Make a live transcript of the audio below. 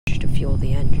to fuel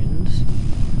the engines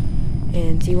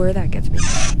and see where that gets me.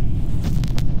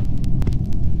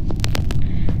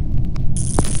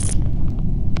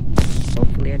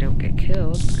 Hopefully I don't get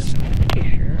killed, because I'm pretty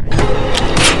sure I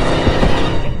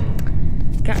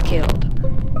got killed.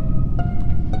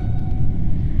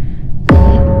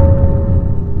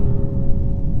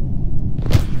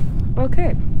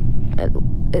 Okay.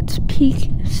 It's Peak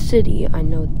City, I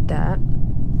know that.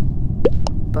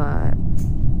 But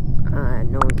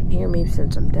no one can hear me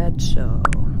since I'm dead, so...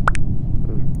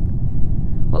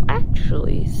 Well,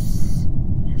 actually,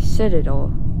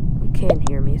 Citadel can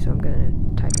hear me, so I'm gonna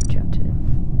type in chat to them.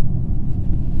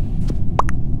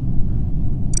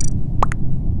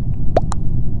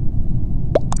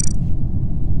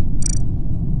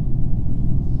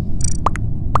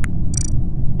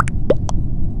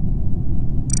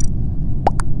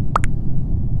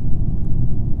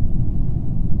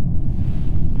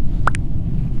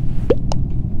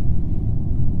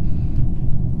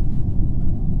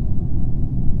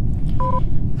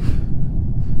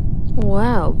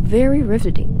 Wow, very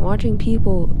riveting. Watching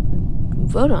people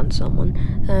vote on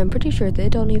someone. I'm pretty sure they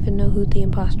don't even know who the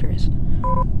imposter is.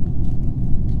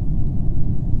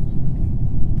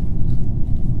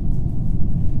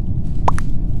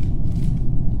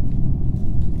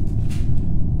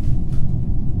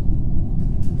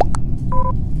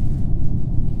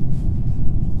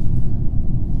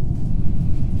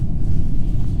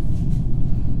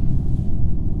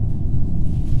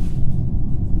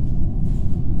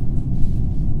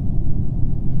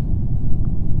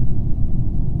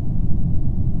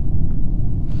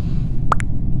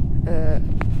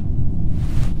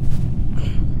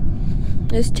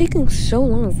 It's taking so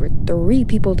long for 3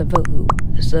 people to vote who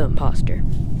is the imposter.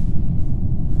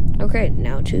 Okay,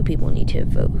 now 2 people need to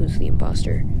vote who's the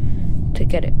imposter to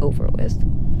get it over with.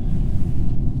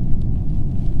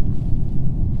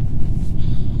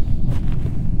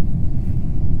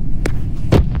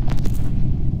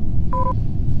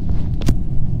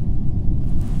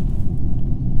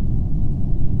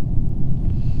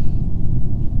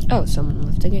 Oh, someone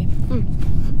left the game.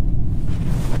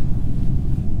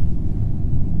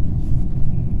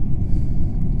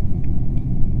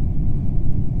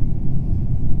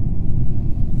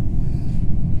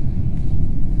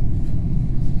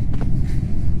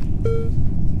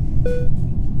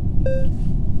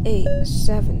 8,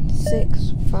 7,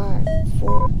 6, 5,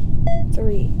 4,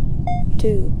 3,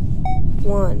 2,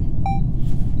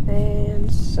 1.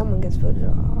 And someone gets voted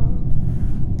off.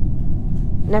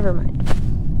 Never mind.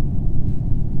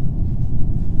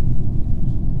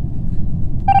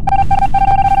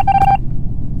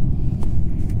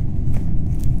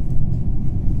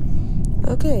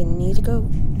 Okay, need to go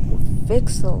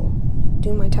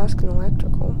do my task in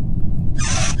electrical.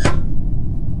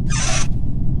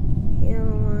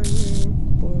 Yellow wire,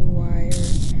 blue wire,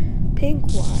 pink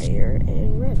wire,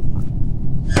 and red wire.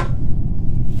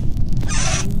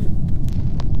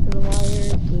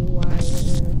 Blue wire,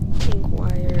 pink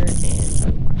wire, and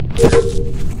red wire.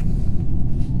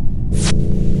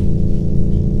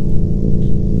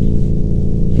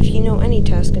 If you know any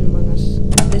task in Among Us,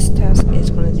 this task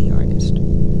is one of the hardest.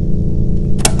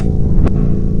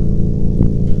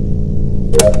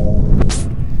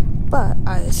 But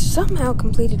I somehow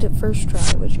completed it first try,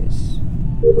 which is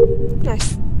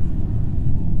nice.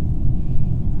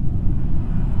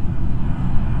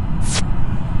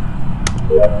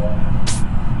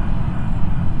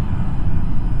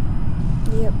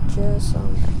 Yep, just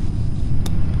I'm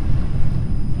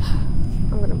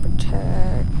gonna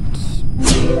protect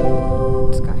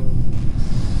this guy.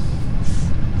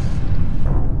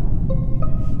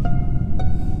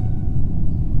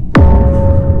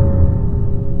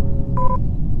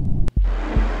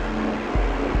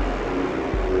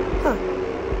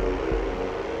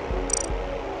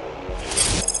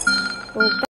 Well,